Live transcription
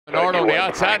Bernard on the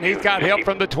outside, and he's got help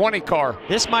from the 20 car.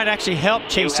 This might actually help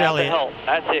Chase Elliott.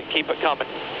 That's it. Keep it coming.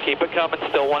 Keep it coming.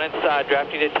 Still one inside.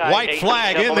 Drafting to tight. White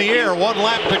flag in the air. 1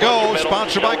 lap to go.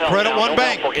 Sponsored by Credit One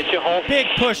Bank. Big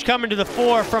push coming to the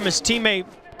fore from his teammate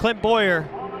Clint Boyer.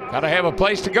 Got to have a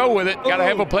place to go with it. Got to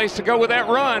have a place to go with that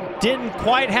run. Didn't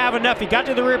quite have enough. He got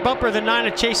to the rear bumper of the 9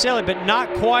 of Chase Elliott, but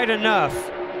not quite enough.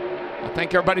 I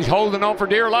think everybody's holding on for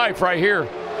dear life right here.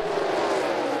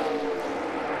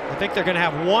 I think they're going to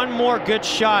have one more good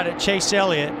shot at Chase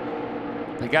Elliott.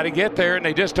 They got to get there, and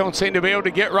they just don't seem to be able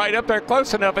to get right up there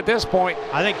close enough at this point.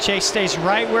 I think Chase stays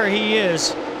right where he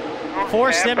is.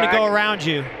 Force them to go around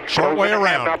you. Short way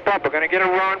around. We're going to get a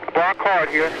run. Block hard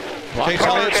here. Chase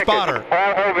Elliott spotter.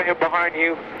 All over him behind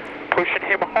you. Pushing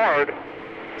him hard.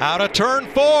 Out of turn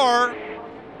 4.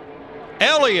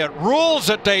 Elliott rules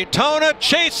at Daytona.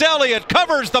 Chase Elliott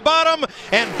covers the bottom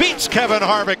and beats Kevin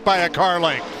Harvick by a car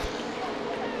length.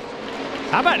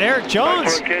 How about Eric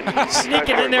Jones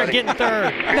sneaking in there getting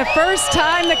third? The first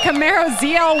time the Camaro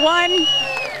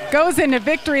ZL1 goes into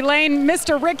victory lane,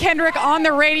 Mr. Rick Hendrick on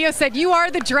the radio said, "You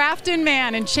are the drafting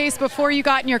man." And Chase, before you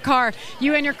got in your car,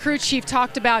 you and your crew chief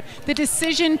talked about the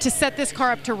decision to set this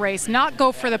car up to race, not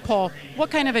go for the pole.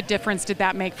 What kind of a difference did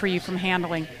that make for you from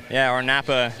handling? Yeah, our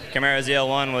Napa Camaro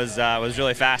ZL1 was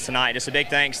really fast tonight. Just a big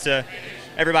thanks to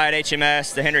everybody at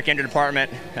HMS, the Hendrick engine department.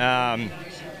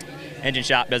 Engine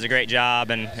shop does a great job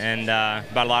and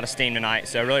brought a lot of steam tonight.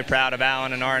 So really proud of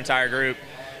Alan and our entire group.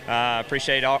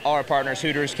 Appreciate all our partners,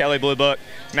 Hooters, Kelly Blue Book,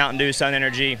 Mountain Dew, Sun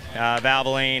Energy,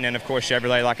 Valvoline, and of course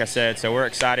Chevrolet, like I said. So we're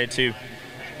excited to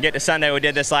get to Sunday. We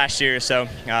did this last year, so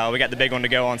we got the big one to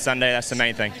go on Sunday. That's the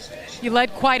main thing. You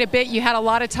led quite a bit. You had a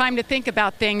lot of time to think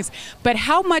about things. But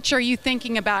how much are you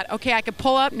thinking about, okay, I could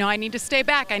pull up. No, I need to stay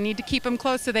back. I need to keep them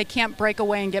close so they can't break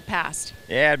away and get past.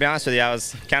 Yeah, to be honest with you, I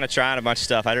was kind of trying a bunch of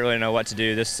stuff. I didn't really know what to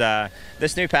do. This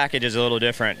new package is a little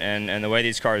different, and the way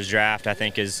these cars draft, I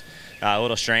think, is a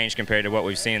little strange compared to what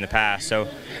we've seen in the past. So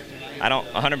I don't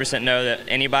 100% know that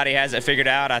anybody has it figured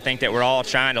out. I think that we're all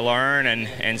trying to learn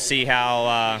and see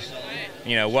how,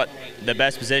 what the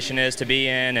best position is to be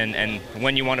in and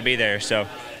when you want to be there. So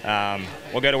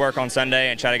we'll go to work on Sunday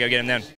and try to go get them then.